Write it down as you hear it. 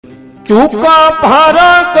चूका भारा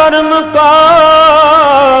कर्म का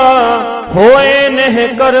होए नेह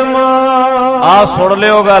कर्मा। आ सुन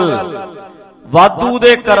लियो गल, वाधू दे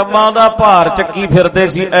कर्मां दा भार चक्की फिरदे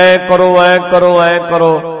सी, ऐ करो ऐ करो ऐ करो।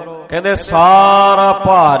 कहंदे सारा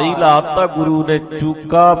भार ही लाता गुरु ने,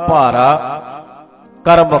 चूका भारा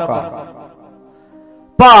कर्म का।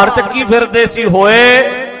 भार चक्की फिरदे सी, होए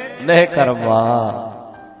नेह कर्मा।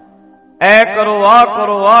 ऐ करो आ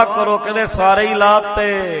करो आ करो, कहंदे सारे ही लाते।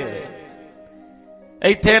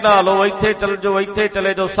 ਇੱਥੇ ਨਾ ਲਓ, ਇੱਥੇ ਚਲ ਜਾਓ, ਇੱਥੇ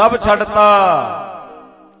ਚਲੇ ਜਾਓ, ਸਭ ਛੱਡਤਾ।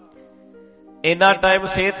 ਇੰਨਾ ਟਾਈਮ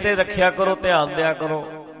ਸਿਹਤ ਤੇ ਰੱਖਿਆ ਕਰੋ, ਧਿਆਨ ਦਿਆ ਕਰੋ,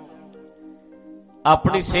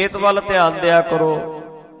 ਆਪਣੀ ਸਿਹਤ ਵੱਲ ਧਿਆਨ ਦਿਆ ਕਰੋ,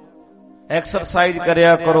 ਐਕਸਰਸਾਈਜ਼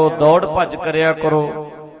ਕਰਿਆ ਕਰੋ, ਦੌੜ ਭੱਜ ਕਰਿਆ ਕਰੋ,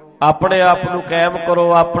 ਆਪਣੇ ਆਪ ਨੂੰ ਕਾਇਮ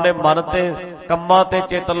ਕਰੋ, ਆਪਣੇ ਮਨ ਤੇ ਕੰਮਾਂ ਤੇ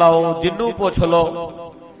ਚਿੱਤ ਲਾਓ। ਜਿਹਨੂੰ ਪੁੱਛ ਲਓ,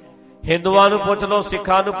 ਹਿੰਦੂਆਂ ਨੂੰ ਪੁੱਛ ਲਓ,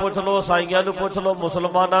 ਸਿੱਖਾਂ ਨੂੰ ਪੁੱਛ ਲਓ, ਈਸਾਈਆਂ ਨੂੰ ਪੁੱਛ ਲਓ,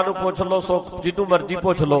 ਮੁਸਲਮਾਨਾਂ ਨੂੰ ਪੁੱਛ ਲਓ, ਜਿਹਨੂੰ ਮਰਜ਼ੀ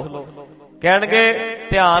ਪੁੱਛ ਲਓ, ਕਹਿਣਗੇ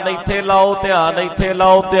ਧਿਆਨ ਇੱਥੇ ਲਾਓ, ਧਿਆਨ ਇੱਥੇ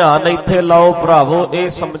ਲਾਓ, ਧਿਆਨ ਇੱਥੇ ਲਾਓ। ਭਰਾਵੋ ਇਹ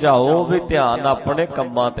ਸਮਝਾਓ ਵੀ ਧਿਆਨ ਆਪਣੇ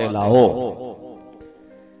ਕੰਮਾਂ ਤੇ ਲਾਓ,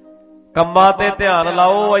 ਕੰਮਾਂ ਤੇ ਧਿਆਨ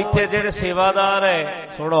ਲਾਓ। ਇੱਥੇ ਜਿਹੜੇ ਸੇਵਾਦਾਰ ਹੈ,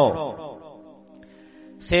 ਸੁਣੋ,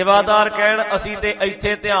 ਸੇਵਾਦਾਰ ਕਹਿਣ ਅਸੀਂ ਤੇ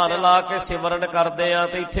ਇੱਥੇ ਧਿਆਨ ਲਾ ਕੇ ਸਿਮਰਨ ਕਰਦੇ ਆ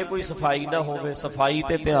ਤੇ ਇੱਥੇ ਕੋਈ ਸਫਾਈ ਨਾ ਹੋਵੇ, ਸਫਾਈ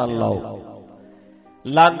ਤੇ ਧਿਆਨ ਲਾਓ।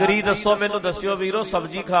 ਲਾਂਗਰੀ ਦੱਸੋ, ਮੈਨੂੰ ਦੱਸਿਓ ਵੀਰੋ,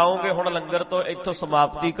 ਸਬਜ਼ੀ ਖਾਓਗੇ ਹੁਣ ਲੰਗਰ ਤੋਂ ਇੱਥੋਂ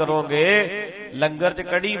ਸਮਾਪਤੀ ਕਰੋਗੇ, ਲੰਗਰ 'ਚ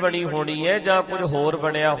ਕੜੀ ਬਣੀ ਹੋਣੀ ਹੈ ਜਾਂ ਕੁਝ ਹੋਰ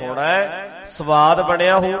ਬਣਿਆ ਹੋਣਾ ਹੈ, ਸਵਾਦ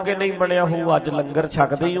ਬਣਿਆ ਹੋਊ ਕਿ ਨਹੀਂ ਬਣਿਆ ਹੋਊ? ਅੱਜ ਲੰਗਰ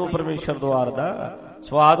ਛਕਦੇ ਹੀ ਹੋ ਪਰਮੇਸ਼ਰ ਦੁਆਰ ਦਾ,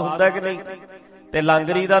 ਸਵਾਦ ਹੁੰਦਾ ਕਿ ਨਹੀਂ? ਤੇ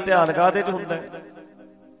ਲਾਂਗਰੀ ਦਾ ਧਿਆਨ ਕਾਹਦੇ 'ਚ ਹੁੰਦਾ?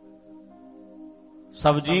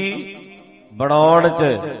 ਸਬਜ਼ੀ ਬਣਾਉਣ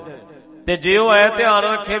 'ਚ। ਤੇ ਜੇ ਉਹ ਐ ਧਿਆਨ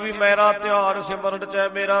ਰੱਖੇ ਵੀ ਮੇਰਾ ਧਿਆਨ ਸਿਮਰਨ 'ਚ ਹੈ,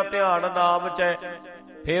 ਮੇਰਾ ਧਿਆਨ ਨਾਮ 'ਚ ਹੈ,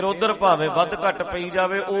 ਫੇਰ ਉਧਰ ਭਾਵੇਂ ਵੱਧ ਘੱਟ ਪਈ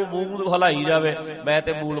ਜਾਵੇ, ਉਹ ਮੂੰਹ ਹਲਾਈ ਜਾਵੇ, ਮੈਂ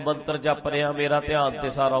ਤੇ ਮੂਲ ਮੰਤਰ ਜਪ ਰਿਹਾ, ਮੇਰਾ ਧਿਆਨ ਤੇ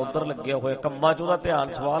ਸਾਰਾ ਉਧਰ ਲੱਗਿਆ ਹੋਇਆ, ਕੰਮਾਂ 'ਚ ਉਹਦਾ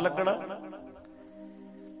ਧਿਆਨ ਸਵਾਹ ਲੱਗਣਾ।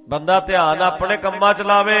 ਬੰਦਾ ਧਿਆਨ ਆਪਣੇ ਕੰਮਾਂ 'ਚ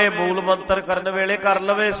ਲਾਵੇ, ਮੂਲ ਮੰਤਰ ਕਰਨ ਵੇਲੇ ਕਰ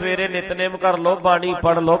ਲਵੇ, ਸਵੇਰੇ ਨਿਤਨੇਮ ਕਰ ਲਓ, ਬਾਣੀ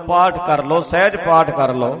ਪੜ੍ਹ ਲਓ, ਪਾਠ ਕਰ ਲਓ, ਸਹਿਜ ਪਾਠ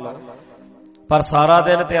ਕਰ ਲਓ, ਪਰ ਸਾਰਾ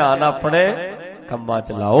ਦਿਨ ਧਿਆਨ ਆਪਣੇ ਕੰਮਾਂ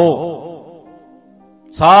 'ਚ ਲਾਓ।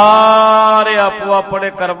 ਸਾਰੇ ਆਪੋ ਆਪਣੇ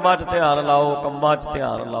ਕਰਮਾਂ 'ਚ ਧਿਆਨ ਲਾਓ, ਕੰਮਾਂ 'ਚ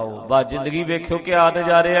ਧਿਆਨ ਲਾਓ। ਬਸ ਜ਼ਿੰਦਗੀ ਵੇਖਿਓ ਕਿ ਆ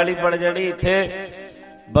ਨਜ਼ਾਰੇ ਵਾਲੀ ਬਣ ਜਾਣੀ। ਇੱਥੇ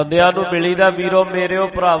ਬੰਦਿਆਂ ਨੂੰ ਮਿਲੀ ਦਾ ਵੀਰੋ ਮੇਰਿਓ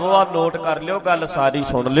ਭਰਾਵੋ, ਆ ਨੋਟ ਕਰ ਲਿਓ, ਗੱਲ ਸਾਰੀ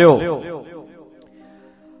ਸੁਣ ਲਿਓ।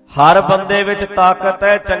 ਹਰ ਬੰਦੇ ਵਿੱਚ ਤਾਕਤ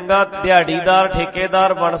ਹੈ। ਚੰਗਾ ਦਿਹਾੜੀਦਾਰ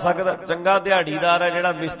ਠੇਕੇਦਾਰ ਬਣ ਸਕਦਾ, ਚੰਗਾ ਦਿਹਾੜੀਦਾਰ ਹੈ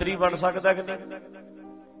ਜਿਹੜਾ ਮਿਸਤਰੀ ਬਣ ਸਕਦਾ ਕਿ ਨਹੀਂ?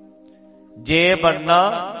 ਜੇ ਬਣਨਾ,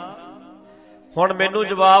 ਹੁਣ ਮੈਨੂੰ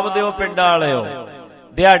ਜਵਾਬ ਦਿਓ ਪਿੰਡਾਂ ਵਾਲਿਓ,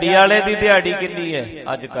 ਦਿਹਾੜੀ ਵਾਲੇ ਦੀ ਦਿਹਾੜੀ ਕਿੰਨੀ ਹੈ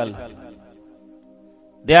ਅੱਜ ਕੱਲ?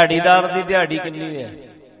 ਦਿਹਾੜੀਦਾਰ ਦੀ ਦਿਹਾੜੀ ਕਿੰਨੀ ਹੈ?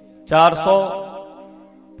 400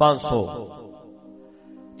 500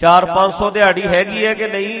 400-500 ਦਿਹਾੜੀ ਹੈਗੀ ਹੈ ਕਿ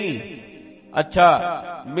ਨਹੀਂ? ਅੱਛਾ,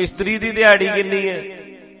 ਮਿਸਤਰੀ ਦੀ ਦਿਹਾੜੀ ਕਿੰਨੀ ਹੈ?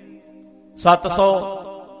 700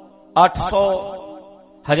 800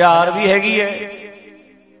 1000 ਵੀ ਹੈਗੀ ਹੈ,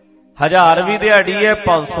 1000 ਵੀ ਦਿਹਾੜੀ ਹੈ,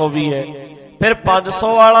 500 ਵੀ ਹੈ। ਫਿਰ 500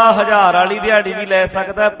 ਵਾਲਾ 1000 ਵਾਲੀ ਦਿਹਾੜੀ ਵੀ ਲੈ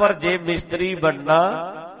ਸਕਦਾ, ਪਰ ਜੇ ਮਿਸਤਰੀ ਬਣਨਾ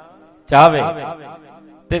ਚਾਹਵੇ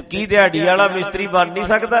ਤੇ ਕੀ ਦਿਹਾੜੀ ਵਾਲਾ ਮਿਸਤਰੀ ਬਣ ਨਹੀਂ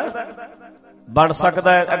ਸਕਦਾ? ਬਣ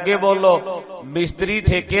ਸਕਦਾ ਹੈ। ਅੱਗੇ ਬੋਲੋ, ਮਿਸਤਰੀ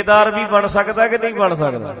ਠੇਕੇਦਾਰ ਵੀ ਬਣ ਸਕਦਾ ਕਿ ਨਹੀਂ ਬਣ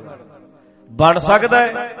ਸਕਦਾ? ਬਣ ਸਕਦਾ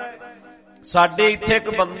ਹੈ। ਸਾਡੇ ਇੱਥੇ ਇੱਕ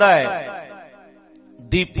ਬੰਦਾ ਹੈ,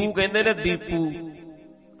 ਦੀਪੂ ਕਹਿੰਦੇ ਨੇ,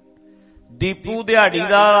 ਦੀਪੂ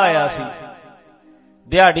ਦਿਹਾੜੀਦਾਰ ਆਇਆ ਸੀ,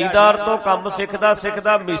 ਦਿਹਾੜੀਦਾਰ ਤੋਂ ਕੰਮ ਸਿੱਖਦਾ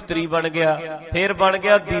ਸਿੱਖਦਾ ਮਿਸਤਰੀ ਬਣ ਗਿਆ, ਫਿਰ ਬਣ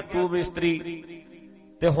ਗਿਆ ਦੀਪੂ ਮਿਸਤਰੀ।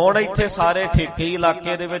 ਤੇ ਹੁਣ ਇੱਥੇ ਸਾਰੇ ਠੇਕੇ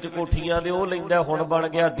ਇਲਾਕੇ ਦੇ ਵਿੱਚ ਕੋਠੀਆਂ ਦੇ ਉਹ ਲੈਂਦਾ, ਹੁਣ ਬਣ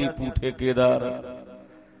ਗਿਆ ਦੀਪੂ ਠੇਕੇਦਾਰ।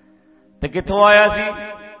 ਤੇ ਕਿੱਥੋਂ ਆਇਆ ਸੀ?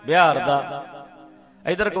 ਬਿਹਾਰ ਦਾ।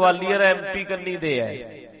 ਇਧਰ ਗਵਾਲੀਅਰ MP ਕੰਨੀ ਦੇ ਹੈ।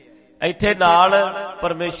 ਇੱਥੇ ਨਾਲ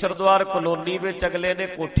ਪਰਮੇਸ਼ਰ ਦੁਆਰ ਕਲੋਨੀ ਵਿੱਚ ਅਗਲੇ ਨੇ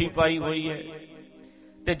ਕੋਠੀ ਪਾਈ ਹੋਈ ਹੈ,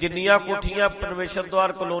 ਤੇ ਜਿੰਨੀਆਂ ਕੋਠੀਆਂ ਪਰਮੇਸ਼ਰ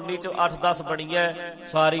ਦੁਆਰ ਕਲੋਨੀ 'ਚ 8-10 ਬਣੀਆਂ,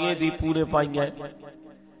 ਸਾਰੀਆਂ ਦੀਪੂ ਨੇ ਪਾਈਆਂ।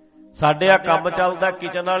 ਸਾਡੇ ਆ ਕੰਮ ਚੱਲਦਾ,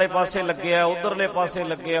 ਕਿਚਨ ਵਾਲੇ ਪਾਸੇ ਲੱਗਿਆ, ਉਧਰਲੇ ਪਾਸੇ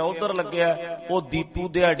ਲੱਗਿਆ, ਉਧਰ ਲੱਗਿਆ, ਉਹ ਦੀਪੂ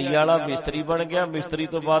ਦਿਹਾੜੀ ਵਾਲਾ ਮਿਸਤਰੀ ਬਣ ਗਿਆ, ਮਿਸਤਰੀ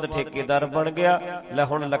ਤੋਂ ਬਾਅਦ ਠੇਕੇਦਾਰ ਬਣ ਗਿਆ। ਲੈ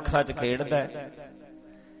ਹੁਣ ਲੱਖਾਂ 'ਚ ਖੇਡਦਾ।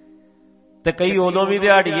 ਤੇ ਕਈ ਉਦੋਂ ਵੀ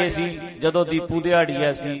ਦਿਹਾੜੀਏ ਸੀ ਜਦੋਂ ਦੀਪੂ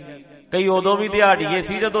ਦਿਹਾੜੀਆ ਸੀ, ਕਈ ਉਦੋਂ ਵੀ ਦਿਹਾੜੀਏ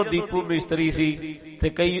ਸੀ ਜਦੋਂ ਦੀਪੂ ਮਿਸਤਰੀ ਸੀ, ਤੇ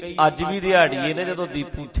ਕਈ ਅੱਜ ਵੀ ਦਿਹਾੜੀਏ ਨੇ ਜਦੋਂ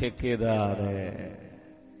ਦੀਪੂ ਠੇਕੇਦਾਰ ਹੈ।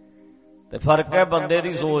 ਤੇ ਫਰਕ ਹੈ ਬੰਦੇ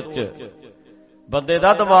ਦੀ ਸੋਚ 'ਚ, ਬੰਦੇ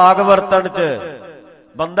ਦਾ ਦਿਮਾਗ ਵਰਤਣ 'ਚ।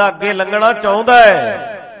 ਬੰਦਾ ਅੱਗੇ ਲੰਘਣਾ ਚਾਹੁੰਦਾ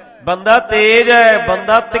ਹੈ, ਬੰਦਾ ਤੇਜ਼ ਹੈ,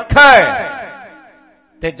 ਬੰਦਾ ਤਿੱਖਾ ਹੈ।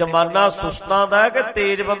 ਤੇ ਜ਼ਮਾਨਾ ਸੁਸਤਾਂ ਦਾ ਕਿ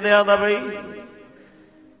ਤੇਜ਼ ਬੰਦਿਆਂ ਦਾ? ਬਈ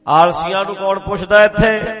ਆਲਸੀਆਂ ਨੂੰ ਕੌਣ ਪੁੱਛਦਾ?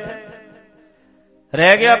 ਇੱਥੇ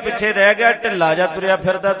ਰਹਿ ਗਿਆ, ਪਿੱਛੇ ਰਹਿ ਗਿਆ, ਢਿੱਲਾ ਜਾ ਤੁਰਿਆ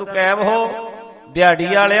ਫਿਰਦਾ। ਤੂੰ ਕਾਇਮ ਹੋ। ਦਿਹਾੜੀ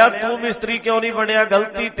ਵਾਲਿਆ, ਤੂੰ ਮਿਸਤਰੀ ਕਿਉਂ ਨਹੀਂ ਬਣਿਆ?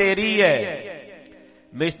 ਗਲਤੀ ਤੇਰੀ ਹੈ।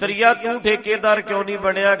 ਮਿਸਤਰੀਆ ਤੂੰ ਠੇਕੇਦਾਰ ਕਿਉਂ ਨਹੀਂ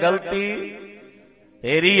ਬਣਿਆ, ਗਲਤੀ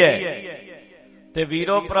ਤੇਰੀ ਹੈ। ਤੇ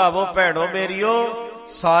ਵੀਰੋ ਭਰਾਵੋ ਭੈਣੋ ਮੇਰੀਓ,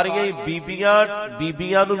 ਸਾਰੀਆਂ ਹੀ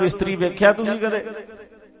ਬੀਬੀਆਂ ਨੂੰ ਮਿਸਤਰੀ ਵੇਖਿਆ ਤੁਸੀਂ ਕਦੇ?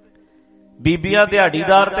 ਬੀਬੀਆਂ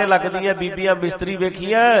ਦਿਹਾੜੀਦਾਰ ਤੇ ਲੱਗਦੀਆਂ, ਬੀਬੀਆਂ ਮਿਸਤਰੀ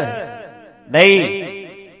ਵੇਖੀਆਂ ਨਹੀਂ।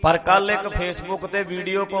 ਪਰ ਕੱਲ ਇੱਕ ਫੇਸਬੁੱਕ ਤੇ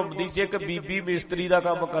ਵੀਡੀਓ ਘੁੰਮਦੀ ਸੀ, ਇੱਕ ਬੀਬੀ ਮਿਸਤਰੀ ਦਾ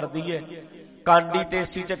ਕੰਮ ਕਰਦੀ ਹੈ, ਕਾਂਡੀ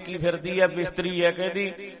ਤੇਸੀ ਚੱਕੀ ਫਿਰਦੀ ਹੈ, ਮਿਸਤਰੀ ਹੈ,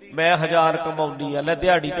 ਕਹਿੰਦੀ ਮੈਂ 1000 ਕਮਾਉਂਦੀ ਆ। ਲੈ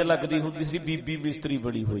ਦਿਹਾੜੀ ਤੇ ਲੱਗਦੀ ਹੁੰਦੀ ਸੀ, ਬੀਬੀ ਮਿਸਤਰੀ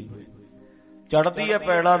ਬਣੀ ਹੋਈ, ਚੜਦੀ ਹੈ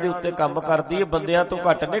ਪੈੜਾਂ ਦੇ ਉੱਤੇ, ਕੰਮ ਕਰਦੀ ਹੈ। ਬੰਦਿਆਂ ਤੋਂ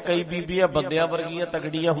ਘੱਟ ਨੇ, ਕਈ ਬੀਬੀਆਂ ਬੰਦਿਆਂ ਵਰਗੀਆਂ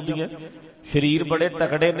ਤਗੜੀਆਂ ਹੁੰਦੀਆਂ, ਸਰੀਰ ਬੜੇ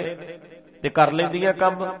ਤਗੜੇ ਨੇ ਤੇ ਕਰ ਲੈਂਦੀਆਂ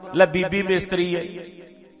ਕੰਮ। ਲੈ ਬੀਬੀ ਮਿਸਤਰੀ ਹੈ,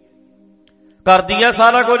 ਕਰਦੀ ਹੈ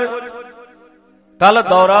ਸਾਰਾ ਕੁਝ। ਕੱਲ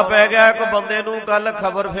ਦੌਰਾ ਪੈ ਗਿਆ ਇੱਕ ਬੰਦੇ ਨੂੰ, ਕੱਲ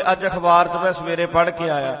ਖਬਰ ਅੱਜ ਅਖਬਾਰ 'ਚ ਮੈਂ ਸਵੇਰੇ ਪੜ੍ਹ ਕੇ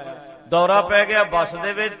ਆਇਆ, ਦੌਰਾ ਪੈ ਗਿਆ ਬੱਸ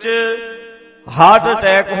ਦੇ ਵਿੱਚ, ਹਾਰਟ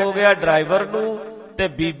ਅਟੈਕ ਹੋ ਗਿਆ ਡਰਾਈਵਰ ਨੂੰ, ਤੇ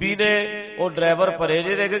ਬੀਬੀ ਨੇ, ਉਹ ਡਰਾਈਵਰ ਪਰੇ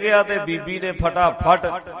ਜੇ ਡਿੱਗ ਗਿਆ ਤੇ ਬੀਬੀ ਨੇ ਫਟਾਫਟ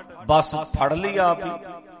ਬੱਸ ਫੜ ਲਈ ਆਪ ਹੀ।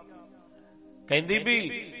 ਕਹਿੰਦੀ ਵੀ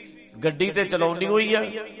ਗੱਡੀ ਤੇ ਚਲਾਉਣੀ ਹੋਈ ਆ,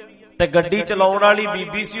 ਤੇ ਗੱਡੀ ਚਲਾਉਣ ਵਾਲੀ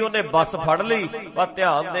ਬੀਬੀ ਸੀ, ਉਹਨੇ ਬੱਸ ਫੜ ਲਈ। ਪਰ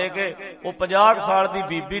ਧਿਆਨ ਦੇ ਕੇ ਉਹ 50 ਸਾਲ ਦੀ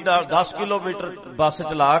ਬੀਬੀ ਨਾਲ 10 ਕਿਲੋਮੀਟਰ ਬੱਸ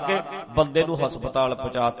ਚਲਾ ਕੇ ਬੰਦੇ ਨੂੰ ਹਸਪਤਾਲ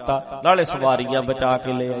ਪਹੁੰਚਾ ਦਿੱਤਾ, ਨਾਲੇ ਸਵਾਰੀਆਂ ਬਚਾ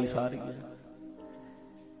ਕੇ ਲੈ ਆਈ ਸਾਰੀਆਂ।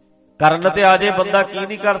 ਕਰਨ ਤੇ ਆ ਜੇ ਬੰਦਾ ਕੀ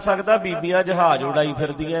ਨਹੀਂ ਕਰ ਸਕਦਾ। ਬੀਬੀਆਂ ਜਹਾਜ਼ ਉਡਾਈ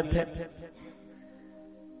ਫਿਰਦੀਆਂ ਇੱਥੇ,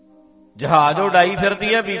 ਜਹਾਜ਼ ਉਡਾਈ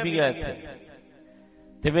ਫਿਰਦੀਆਂ ਬੀਬੀਆਂ ਇੱਥੇ।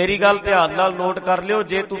 ਤੇ ਮੇਰੀ ਗੱਲ ਧਿਆਨ ਨਾਲ ਨੋਟ ਕਰ ਲਿਓ,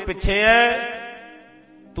 ਜੇ ਤੂੰ ਪਿੱਛੇ ਐ,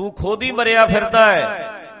 ਤੂੰ ਖੁਦ ਹੀ ਮਰਿਆ ਫਿਰਦਾ ਹੈ।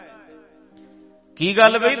 ਕੀ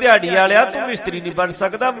ਗੱਲ ਬਈ ਦਿਹਾੜੀ ਵਾਲਿਆ, ਤੂੰ ਮਿਸਤਰੀ ਨਹੀਂ ਬਣ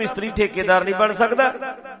ਸਕਦਾ, ਮਿਸਤਰੀ ਠੇਕੇਦਾਰ ਨਹੀਂ ਬਣ ਸਕਦਾ?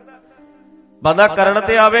 ਬੰਦਾ ਕਰਨ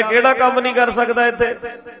ਤੇ ਆਵੇ, ਕਿਹੜਾ ਕੰਮ ਨਹੀਂ ਕਰ ਸਕਦਾ ਇੱਥੇ?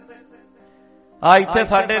 ਆ ਇੱਥੇ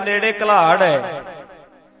ਸਾਡੇ ਨੇੜੇ ਘਲਾੜ ਹੈ,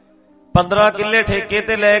 15 ਕਿੱਲੇ ਠੇਕੇ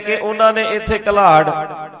ਤੇ ਲੈ ਕੇ ਉਹਨਾਂ ਨੇ ਇੱਥੇ ਘਲਾੜ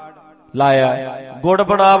ਲਾਇਆ, ਗੁੜ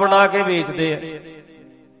ਬਣਾ ਕੇ ਵੇਚਦੇ ਆ।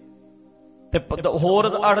 ਤੇ ਹੋਰ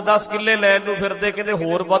 8-10 ਕਿੱਲੇ ਲੈਣ ਨੂੰ ਫਿਰਦੇ, ਕਹਿੰਦੇ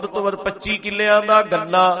ਹੋਰ ਵੱਧ ਤੋਂ ਵੱਧ 25 ਕਿੱਲਿਆਂ ਦਾ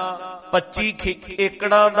ਗੰਨਾ, 25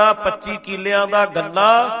 ਏਕੜਾਂ ਦਾ 25 ਕਿੱਲਿਆਂ ਦਾ ਗੰਨਾ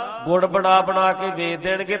ਗੁੜ ਬਣਾ ਕੇ ਵੇਚ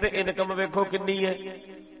ਦੇਣਗੇ। ਤੇ ਇਨਕਮ ਵੇਖੋ ਕਿੰਨੀ ਹੈ।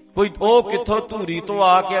 ਕੋਈ ਉਹ ਕਿੱਥੋਂ ਧੂਰੀ ਤੋਂ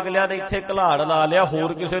ਆ ਕੇ ਅਗਲਿਆਂ ਨੇ ਇੱਥੇ ਘਲਾੜ ਲਾ ਲਿਆ,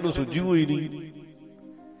 ਹੋਰ ਕਿਸੇ ਨੂੰ ਸੁੱਝੀ ਹੋਈ ਨਹੀਂ।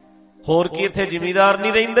 ਹੋਰ ਕੀ ਇੱਥੇ ਜ਼ਿਮੀਂਦਾਰ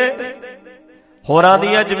ਨਹੀਂ ਰਹਿੰਦੇ? ਹੋਰਾਂ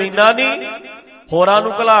ਦੀਆਂ ਜ਼ਮੀਨਾਂ ਨਹੀਂ, ਹੋਰਾਂ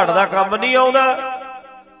ਨੂੰ ਘਲਾੜ ਦਾ ਕੰਮ ਨਹੀਂ ਆਉਂਦਾ।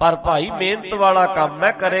 ਪਰ ਭਾਈ ਮਿਹਨਤ ਵਾਲਾ ਕੰਮ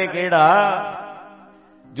ਹੈ, ਕਰੇ ਕਿਹੜਾ?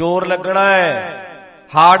 ਜ਼ੋਰ ਲੱਗਣਾ ਹੈ,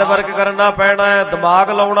 ਹਾਰਡ ਵਰਕ ਕਰਨਾ ਪੈਣਾ ਹੈ, ਦਿਮਾਗ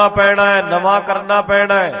ਲਾਉਣਾ ਪੈਣਾ ਹੈ, ਨਵਾਂ ਕਰਨਾ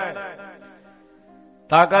ਪੈਣਾ ਹੈ।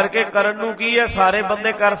 ਤਾਂ ਕਰਕੇ ਕਰਨ ਨੂੰ ਕੀ ਹੈ, ਸਾਰੇ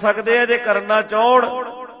ਬੰਦੇ ਕਰ ਸਕਦੇ ਆ ਜੇ ਕਰਨਾ ਚਾਹਣ।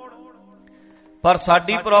 ਪਰ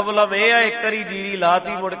ਸਾਡੀ ਪ੍ਰੋਬਲਮ ਇਹ ਹੈ, ਇੱਕ ਵਾਰੀ ਜੀਰੀ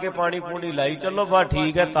ਲਾਤੀ, ਮੁੜ ਕੇ ਪਾਣੀ ਪੂਣੀ ਲਾਈ ਚੱਲੋ, ਬਸ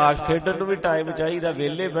ਠੀਕ ਹੈ। ਤਾਸ਼ ਖੇਡਣ ਨੂੰ ਵੀ ਟਾਈਮ ਚਾਹੀਦਾ,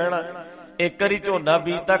 ਵਿਹਲੇ ਬਹਿਣਾ। ਇੱਕ ਵਾਰੀ ਝੋਨਾ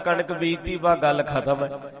ਬੀਜਤਾ, ਕਣਕ ਬੀਜਤੀ, ਬਸ ਗੱਲ ਖਤਮ ਹੈ।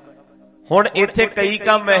 ਹੁਣ ਇੱਥੇ ਕਈ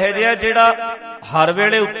ਕੰਮ ਇਹੋ ਜਿਹਾ ਜਿਹੜਾ ਹਰ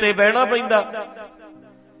ਵੇਲੇ ਉੱਤੇ ਬਹਿਣਾ ਪੈਂਦਾ,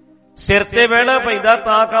 ਸਿਰ ਤੇ ਬਹਿਣਾ ਪੈਂਦਾ,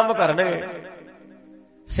 ਤਾਂ ਕੰਮ ਕਰਨਗੇ।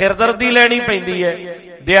 ਸਿਰਦਰਦੀ ਲੈਣੀ ਪੈਂਦੀ ਹੈ।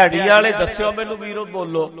 ਦਿਹਾੜੀ ਵਾਲੇ ਦੱਸਿਓ ਮੈਨੂੰ ਵੀਰੋ,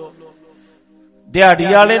 ਬੋਲੋ, ਦਿਹਾੜੀ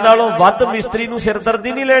ਵਾਲੇ ਨਾਲੋਂ ਵੱਧ ਮਿਸਤਰੀ ਨੂੰ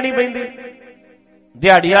ਸਿਰਦਰਦੀ ਨਹੀਂ ਲੈਣੀ ਪੈਂਦੀ?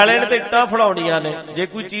 ਦਿਹਾੜੀ ਵਾਲੇ ਨੇ ਤੇ ਇੱਟਾਂ ਫੜਾਉਣੀਆਂ ਨੇ, ਜੇ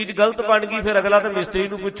ਕੋਈ ਚੀਜ਼ ਗਲਤ ਬਣ ਗਈ ਫਿਰ ਅਗਲਾ ਤੇ ਮਿਸਤਰੀ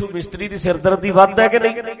ਨੂੰ ਪੁੱਛੂ, ਮਿਸਤਰੀ ਦੀ ਸਿਰਦਰਦੀ ਵੱਧ ਹੈ ਕਿ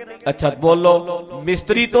ਨਹੀਂ? ਅੱਛਾ ਬੋਲੋ,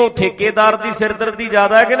 ਮਿਸਤਰੀ ਤੋਂ ਠੇਕੇਦਾਰ ਦੀ ਸਿਰਦਰਦੀ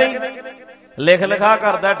ਜ਼ਿਆਦਾ ਹੈ ਕਿ ਨਹੀਂ? ਲਿਖ ਲਿਖਾ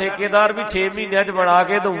ਕਰਦਾ ਠੇਕੇਦਾਰ ਵੀ 6 ਮਹੀਨਿਆਂ 'ਚ ਬਣਾ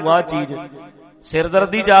ਕੇ ਦਊਂਗਾ ਚੀਜ਼,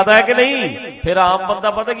 ਸਿਰਦਰਦੀ ਜ਼ਿਆਦਾ ਹੈ ਕਿ ਨਹੀਂ? ਫਿਰ ਆਮ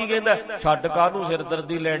ਬੰਦਾ ਪਤਾ ਕੀ ਕਹਿੰਦਾ, ਛੱਡ ਕਾਹਨੂੰ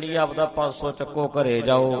ਸਿਰਦਰਦੀ ਲੈਣੀ, ਆਪਦਾ 500 ਚੱਕੋ ਘਰੇ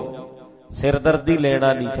ਜਾਓ। ਸਿਰਦਰਦੀ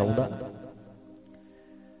ਲੈਣਾ ਨਹੀਂ ਚਾਹੁੰਦਾ।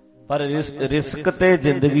 ਪਰ ਰਿਸਕ ਤੇ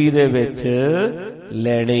ਜ਼ਿੰਦਗੀ ਦੇ ਵਿੱਚ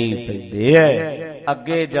ਲੈਣੇ ਹੀ ਪੈਂਦੇ ਐ।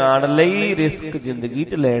 ਅੱਗੇ ਜਾਣ ਲਈ ਰਿਸਕ ਜ਼ਿੰਦਗੀ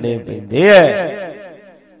 'ਚ ਲੈਣੇ ਪੈਂਦੇ ਐ।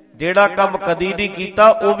 ਜਿਹੜਾ ਕੰਮ ਕਦੀ ਨਹੀਂ ਕੀਤਾ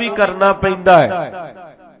ਉਹ ਵੀ ਕਰਨਾ ਪੈਂਦਾ ਹੈ।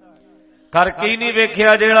 ਕਰਕੇ ਹੀ ਨਹੀਂ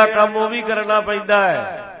ਵੇਖਿਆ ਜਿਹੜਾ ਕੰਮ, ਉਹ ਵੀ ਕਰਨਾ ਪੈਂਦਾ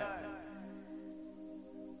ਹੈ।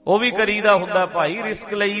 ਉਹ ਵੀ ਕਰੀਦਾ ਹੁੰਦਾ ਭਾਈ,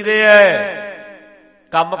 ਰਿਸਕ ਲਈਦੇ ਐ,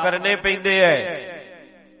 ਕੰਮ ਕਰਨੇ ਪੈਂਦੇ ਐ।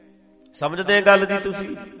 ਸਮਝਦੇ ਗੱਲ ਜੀ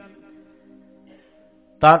ਤੁਸੀਂ?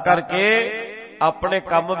 ਤਾਂ ਕਰਕੇ ਆਪਣੇ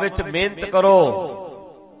ਕੰਮ ਵਿੱਚ ਮਿਹਨਤ ਕਰੋ।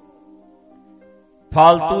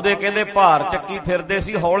 ਫਾਲਤੂ ਦੇ ਕਹਿੰਦੇ ਭਾਰ ਚੱਕੀ ਫਿਰਦੇ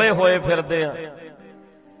ਸੀ, ਹੌਲੇ ਹੋਏ ਫਿਰਦੇ ਆ,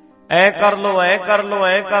 ਐ ਕਰ ਲੋ, ਐ ਕਰ ਲੋ,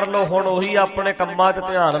 ਐ ਕਰ ਲੋ। ਹੁਣ ਉਹੀ ਆਪਣੇ ਕੰਮਾਂ 'ਚ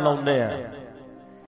ਧਿਆਨ ਲਾਉਂਦੇ ਆ।